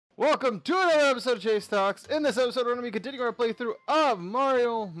Welcome to another episode of Chase Talks. In this episode, we're going to be continuing our playthrough of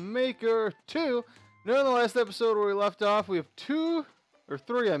Mario Maker 2. Now, in the last episode where we left off, we have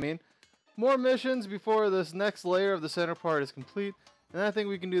three more missions before this next layer of the center part is complete. And I think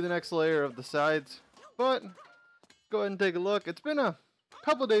we can do the next layer of the sides. But, let's go ahead and take a look. It's been a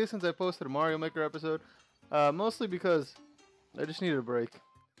couple days since I posted a Mario Maker episode. Mostly because I just needed a break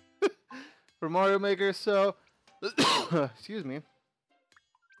for Mario Maker. So, excuse me.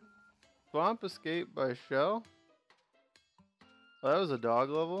 Swamp Escape by Shell? Oh, that was a dog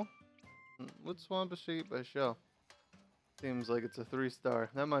level? What's Swamp Escape by Shell? Seems like it's a 3-star.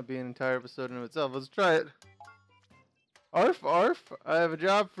 That might be an entire episode in itself. Let's try it. Arf, arf. I have a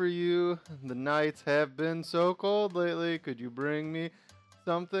job for you. The nights have been so cold lately. Could you bring me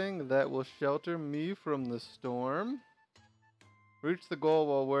something that will shelter me from the storm? Reach the goal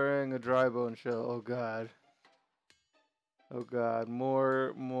while wearing a dry bone shell. Oh, God. Oh, God.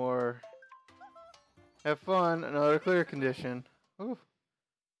 More. Have fun. Another clear condition. Ooh.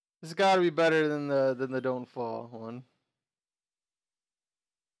 This has got to be better than the don't fall one.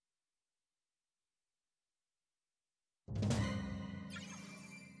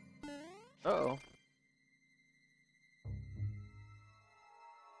 Uh-oh.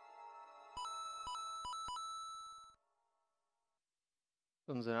 This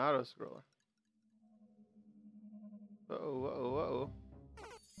one's an auto scroller. Uh-oh, uh-oh, uh-oh.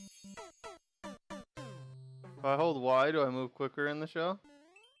 If I hold Y, do I move quicker in the show?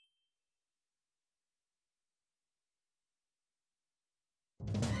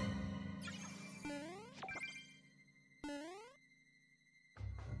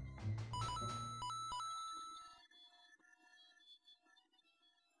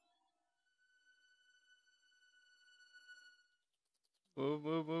 Move,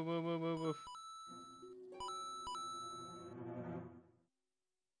 move, move, move, move, move, move.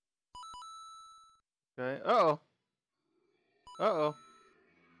 Okay. Uh-oh. Uh-oh.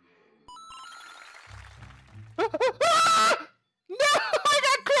 No! I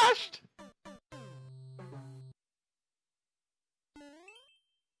got crushed!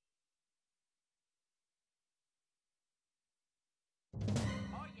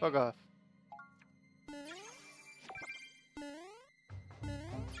 Fuck off.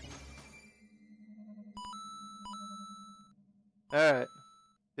 Alright.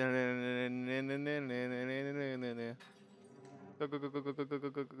 Go, go, go, go, go, go, go, go,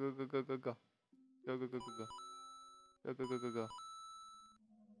 go, go, go, go, go, go. Go, go, go, go, go. Go, go, go, go, go.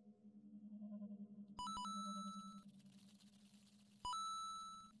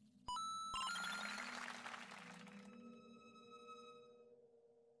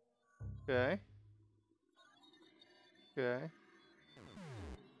 Okay. Okay.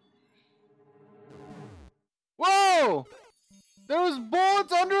 Whoa! There was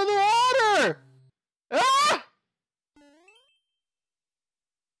bullets under the water! Ah!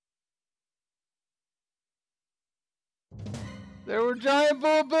 There were giant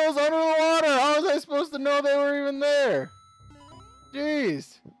bullet bills under the water! How was I supposed to know they were even there?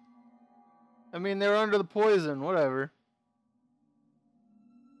 Jeez. I mean, they were under the poison, whatever.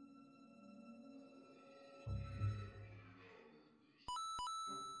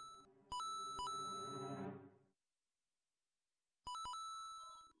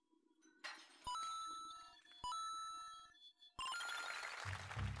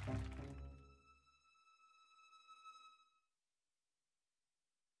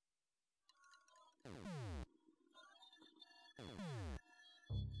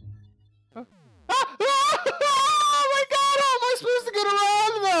 Oh my God! How am I supposed to get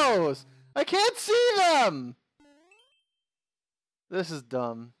around those? I can't see them! This is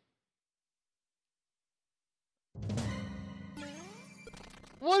dumb.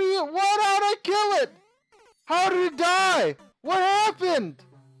 How'd I kill it? How did it die? What happened?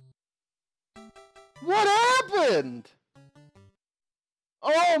 What happened?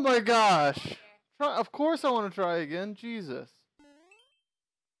 Oh my gosh. Of course I want to try again. Jesus.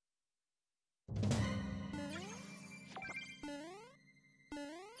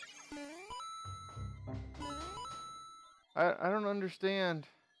 I don't understand.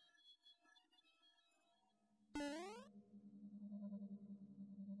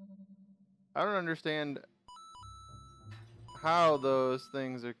 I don't understand how those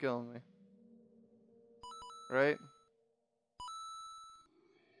things are killing me. Right?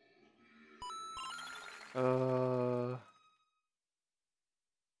 I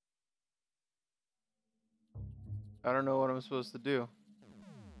don't know what I'm supposed to do.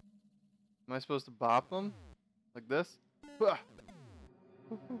 Am I supposed to bop them? Like this?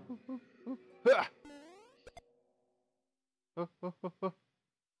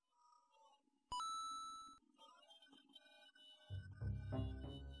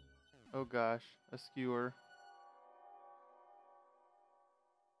 Oh gosh, a skewer.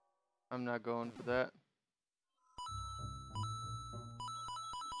 I'm not going for that.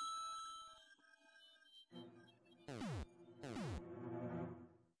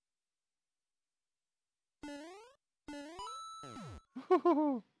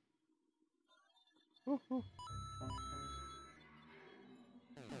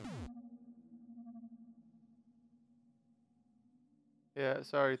 Yeah,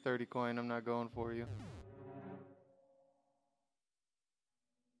 sorry 30 coin, I'm not going for you.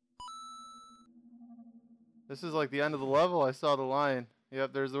 This is like the end of the level. I saw the line.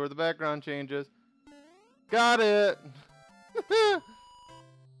 Yep, there's where the background changes. Got it!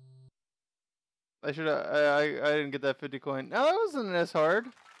 I should I didn't get that 50 coin. No, that wasn't as hard.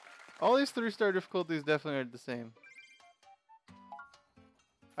 All these 3-star difficulties definitely are the same.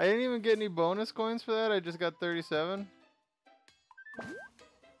 I didn't even get any bonus coins for that. I just got 37.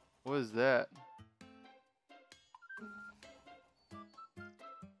 What is that?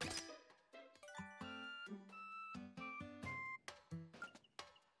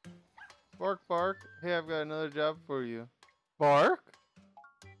 Bark, bark. Hey, I've got another job for you. Bark?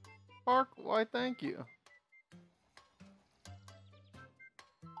 Bark, why thank you.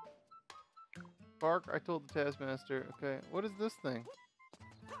 Bark, I told the taskmaster. Okay, what is this thing?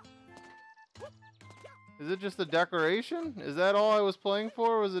 Is it just a decoration? Is that all I was playing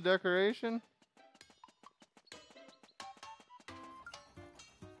for, was a decoration?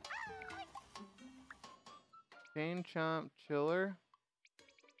 Chain Chomp Chiller.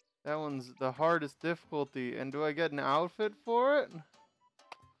 That one's the hardest difficulty. And do I get an outfit for it?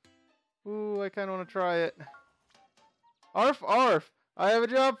 Ooh, I kind of want to try it. Arf, arf! I have a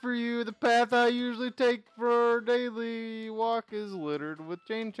job for you. The path I usually take for daily walk is littered with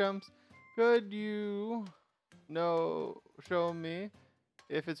chain chomps. Could you show me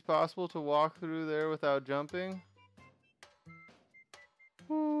if it's possible to walk through there without jumping?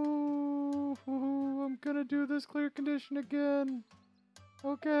 Ooh, I'm gonna do this clear condition again.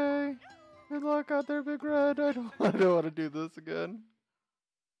 Okay. Good luck out there, Big Red. I don't want to do this again.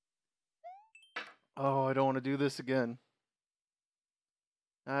 Oh, I don't want to do this again.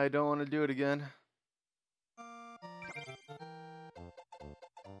 I don't want to do it again.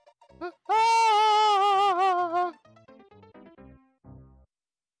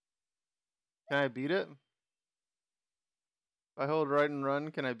 Can I beat it? If I hold right and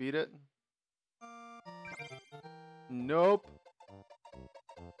run, can I beat it? Nope.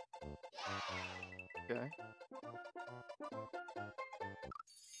 Okay.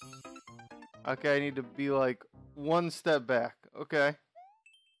 Okay, I need to be like one step back. Okay.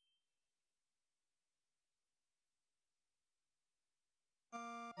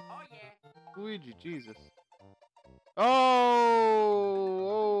 Oh yeah. Luigi, Jesus.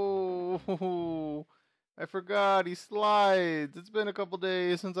 Oh, I forgot he slides. It's been a couple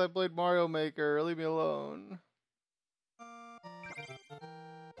days since I played Mario Maker. Leave me alone.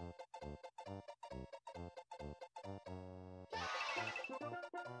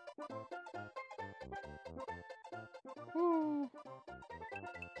 Woo.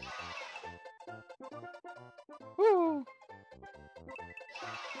 Woo.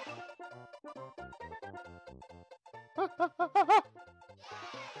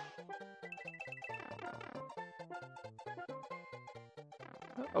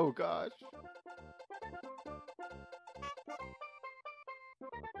 Oh gosh.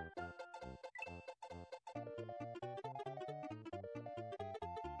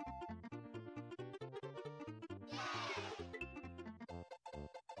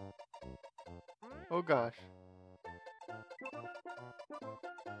 Oh gosh.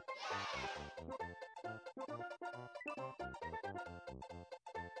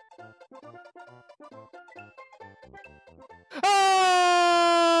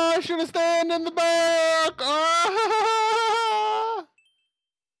 Ah! I should have stayed in the back. Ah!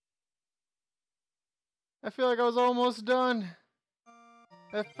 I feel like I was almost done.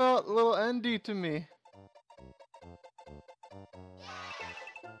 It felt a little endy to me.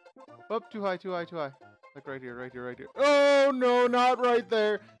 Up, too high, too high, too high. Like right here, right here, right here. Oh no, not right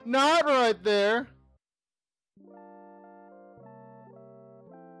there. Not right there.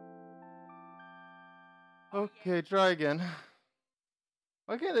 Okay, try again.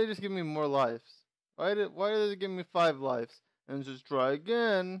 Why can't they just give me more lives? Why did they give me 5 lives? And just try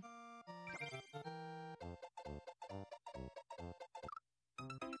again.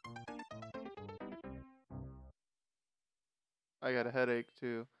 I got a headache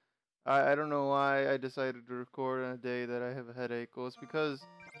too. I don't know why I decided to record on a day that I have a headache. Well, it's because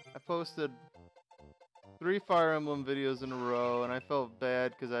I posted 3 Fire Emblem videos in a row, and I felt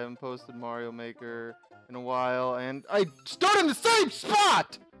bad because I haven't posted Mario Maker in a while, and I stood in the same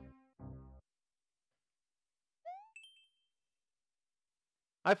spot!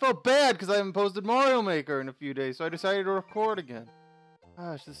 I felt bad because I haven't posted Mario Maker in a few days, so I decided to record again.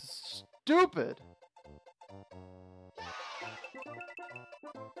 Gosh, this is stupid.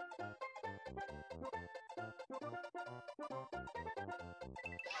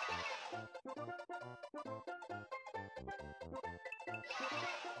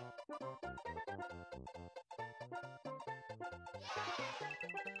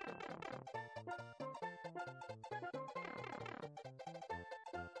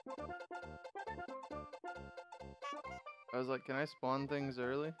 I was like, can I spawn things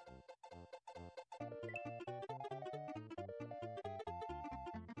early?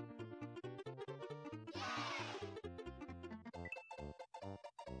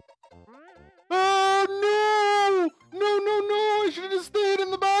 Oh no! No, no, no! I should have just stayed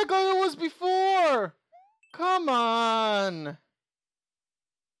in the back like I was before! Come on!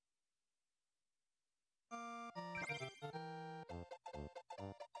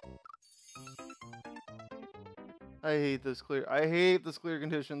 I hate this clear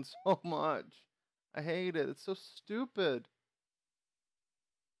condition so much. I hate it. It's so stupid.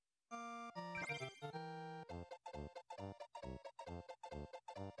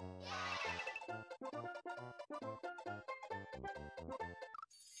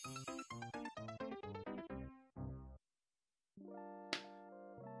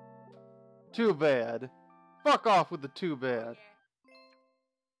 Too bad. Fuck off with the too bad.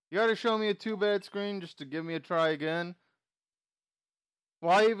 You gotta show me a too bad screen just to give me a try again?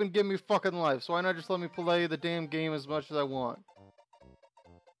 Why even give me fucking life? So why not just let me play the damn game as much as I want?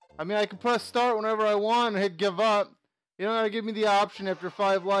 I mean, I can press start whenever I want and hit give up. You don't gotta give me the option after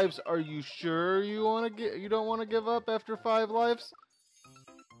 5 lives. Are you sure you don't wanna give up after 5 lives?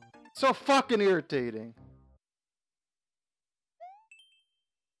 So fucking irritating.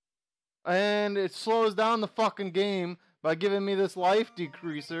 And it slows down the fucking game by giving me this life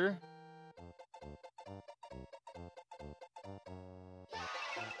decreaser.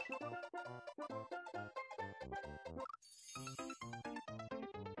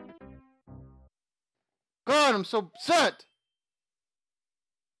 God, I'm so upset!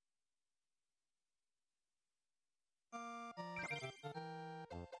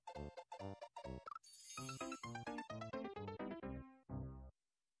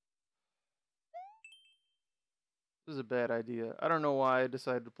 This is a bad idea. I don't know why I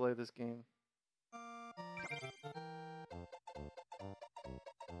decided to play this game.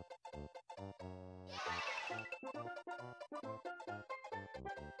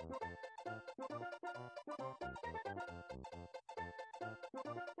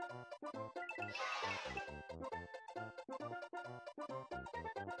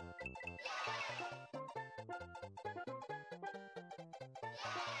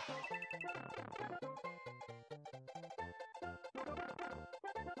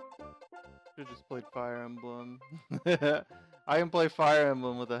 Should've just played Fire Emblem. I can play Fire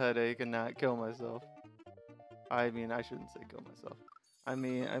Emblem with a headache and not kill myself. I mean, I shouldn't say kill myself. I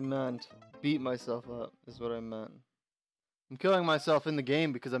mean, I meant beat myself up, is what I meant. I'm killing myself in the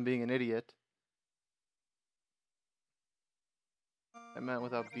game because I'm being an idiot. I meant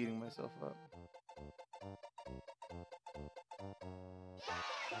without beating myself up.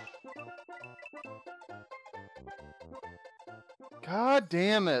 God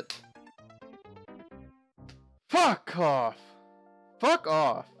damn it! Fuck off! Fuck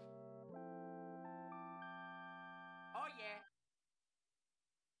off! Oh yeah.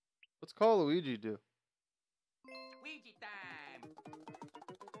 What's Call Luigi do? Luigi time.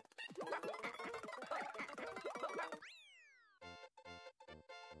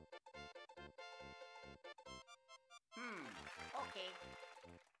 Okay.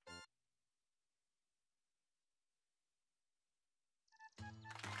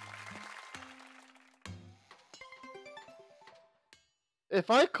 If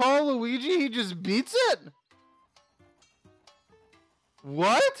I call Luigi, he just beats it?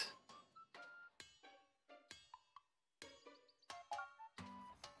 What?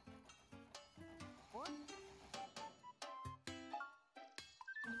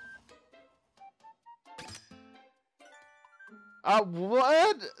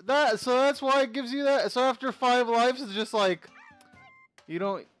 What? So that's why it gives you that. So after 5 lives, it's just like you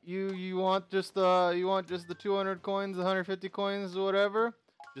don't you want just the 200 coins, the 150 coins, or whatever.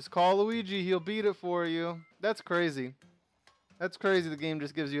 Just call Luigi, he'll beat it for you. That's crazy. That's crazy. The game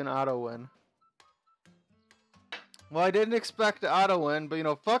just gives you an auto win. Well, I didn't expect to auto win, but you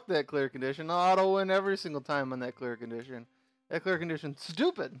know, fuck that clear condition. I'll auto win every single time on that clear condition. That clear condition's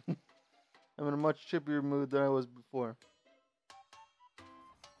stupid. I'm in a much chippier mood than I was before.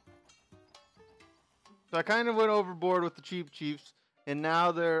 So I kind of went overboard with the cheap chiefs, and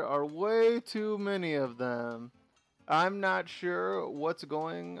now there are way too many of them. I'm not sure what's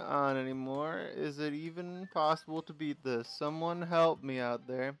going on anymore. Is it even possible to beat this? Someone help me out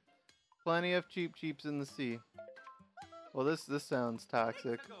there. Plenty of cheap cheeps in the sea. Well, this sounds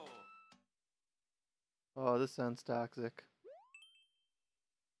toxic. Oh, this sounds toxic.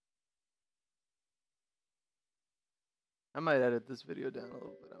 I might edit this video down a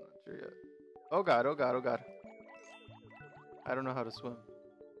little bit. I'm not sure yet. Oh god, oh god, oh god. I don't know how to swim.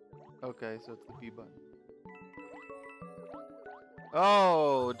 Okay, so it's the B button.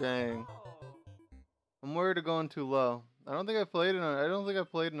 Oh, dang. I'm worried of going too low. I don't think I played an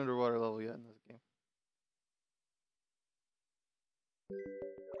underwater level yet in this game.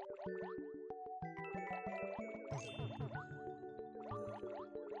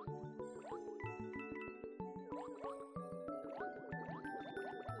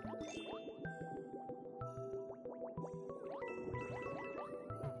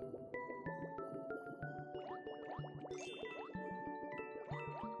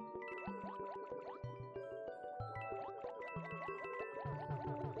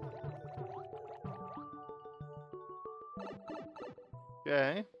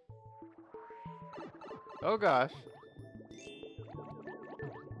 Okay. Oh gosh.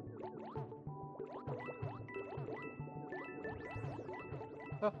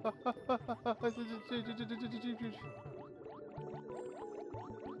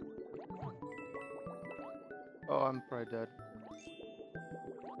 Oh, I'm probably dead.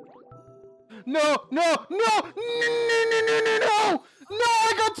 No, no, no, no, no, no, no, no, no! No,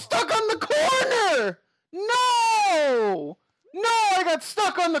 I got stuck on the corner! No! No, I got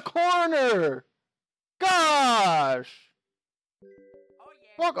stuck on the corner! Gosh! Oh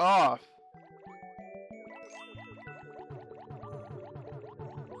yeah. Fuck off.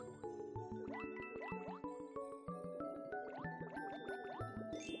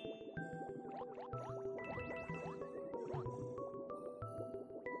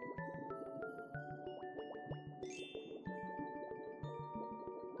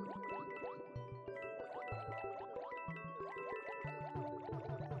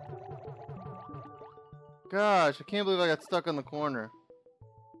 Gosh, I can't believe I got stuck on the corner.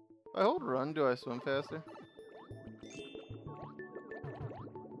 If I hold run, do I swim faster?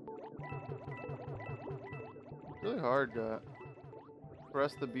 It's really hard to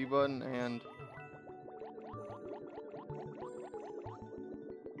press the B button and...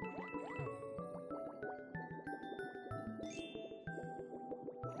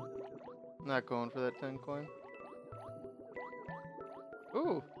 I'm not going for that 10 coin.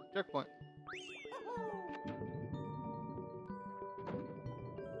 Ooh, checkpoint.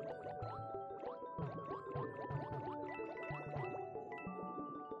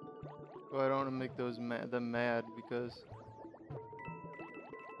 Well, I don't want to make them mad because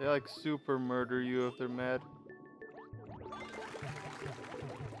they like super murder you if they're mad.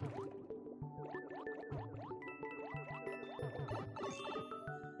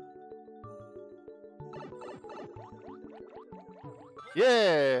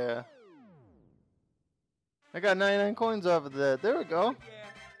 Yeah! I got 99 coins off of that. There we go. Yeah.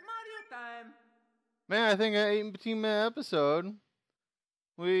 Mario time. Man, I think an 18-minute episode.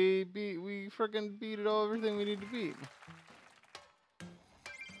 We freaking beat it all, everything we need to beat.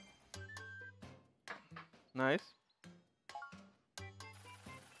 Nice.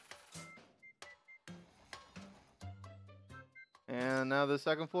 And now the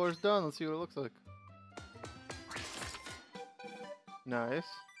second floor is done. Let's see what it looks like. Nice.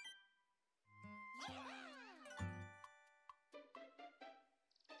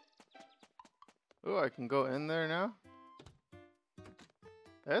 Oh, I can go in there now?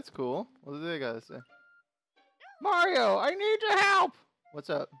 That's cool. What do they gotta say? Mario, I need your help! What's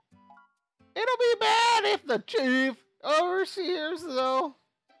up? It'll be bad if the chief overseers, though.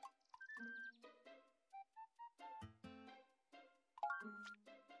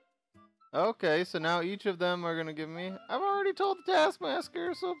 Okay, so now each of them are gonna give me... I've already told the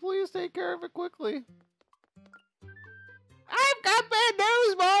Taskmaster, so please take care of it quickly. I've got bad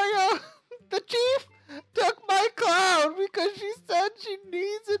news, Mario! The chief took my clown because she said she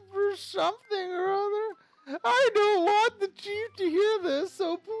needs it for something or other. I don't want the chief to hear this,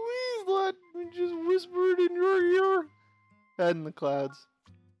 so please let me just whisper it in your ear. Head in the clouds.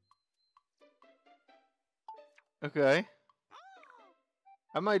 Okay.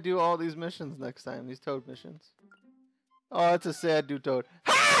 I might do all these missions next time, these Toad missions. Oh, that's a sad dude toad.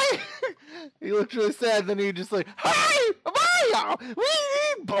 Hey! He looks really sad, then he just like, hey! Mario! We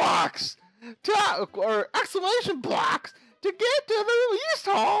need blocks! Or exclamation blocks to get to the release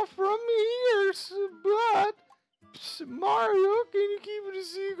hall from here, but Mario, can you keep it a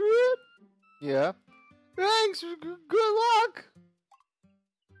secret? Yeah. Thanks, good luck!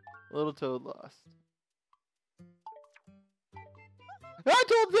 Little Toad lost. I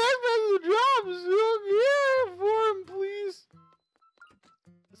told Deathman the job, so yeah, for him, please.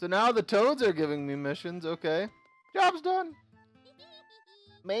 So now the Toads are giving me missions, okay. Job's done.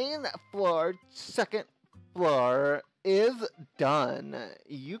 Main floor, second floor is done.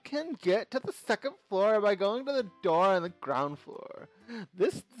 You can get to the second floor by going to the door on the ground floor.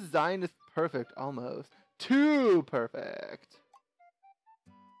 This design is perfect, almost. Too perfect.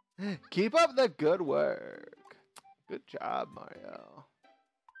 Keep up the good work. Good job, Mario.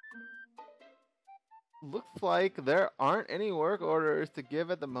 Looks like there aren't any work orders to give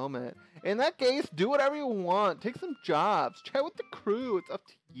at the moment. In that case, do whatever you want. Take some jobs. Chat with the crew. It's up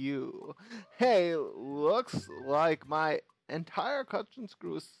to you. Hey, looks like my entire customs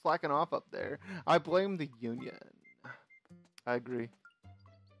crew is slacking off up there. I blame the union. I agree.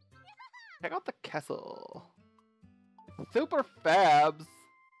 Check out the castle. Super Fabs.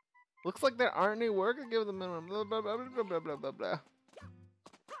 Looks like there aren't any work to give the minimum. Blah, blah, blah, blah, blah, blah, blah, blah.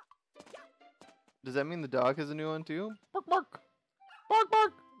 Does that mean the dog has a new one too? Bark, bark. Bark,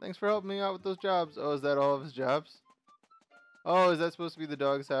 bark. Thanks for helping me out with those jobs. Oh, is that all of his jobs? Oh, is that supposed to be the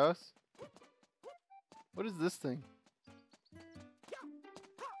dog's house? What is this thing?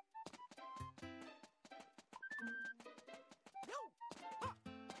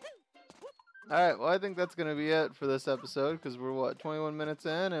 Alright, well I think that's going to be it for this episode because we're what, 21 minutes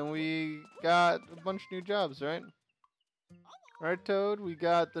in and we got a bunch of new jobs, right? Right, Toad? We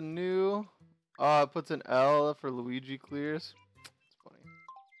got the new... Oh, it puts an L for Luigi clears. It's funny.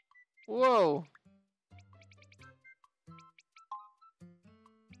 Whoa!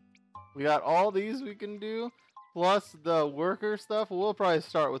 We got all these we can do, plus the worker stuff. We'll probably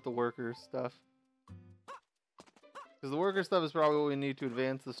start with the worker stuff. Because the worker stuff is probably what we need to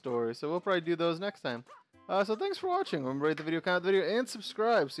advance the story. So we'll probably do those next time. So thanks for watching. Remember to rate the video, comment the video, and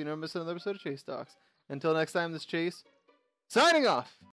subscribe so you never miss another episode of Chase Talks. Until next time, this is Chase, signing off!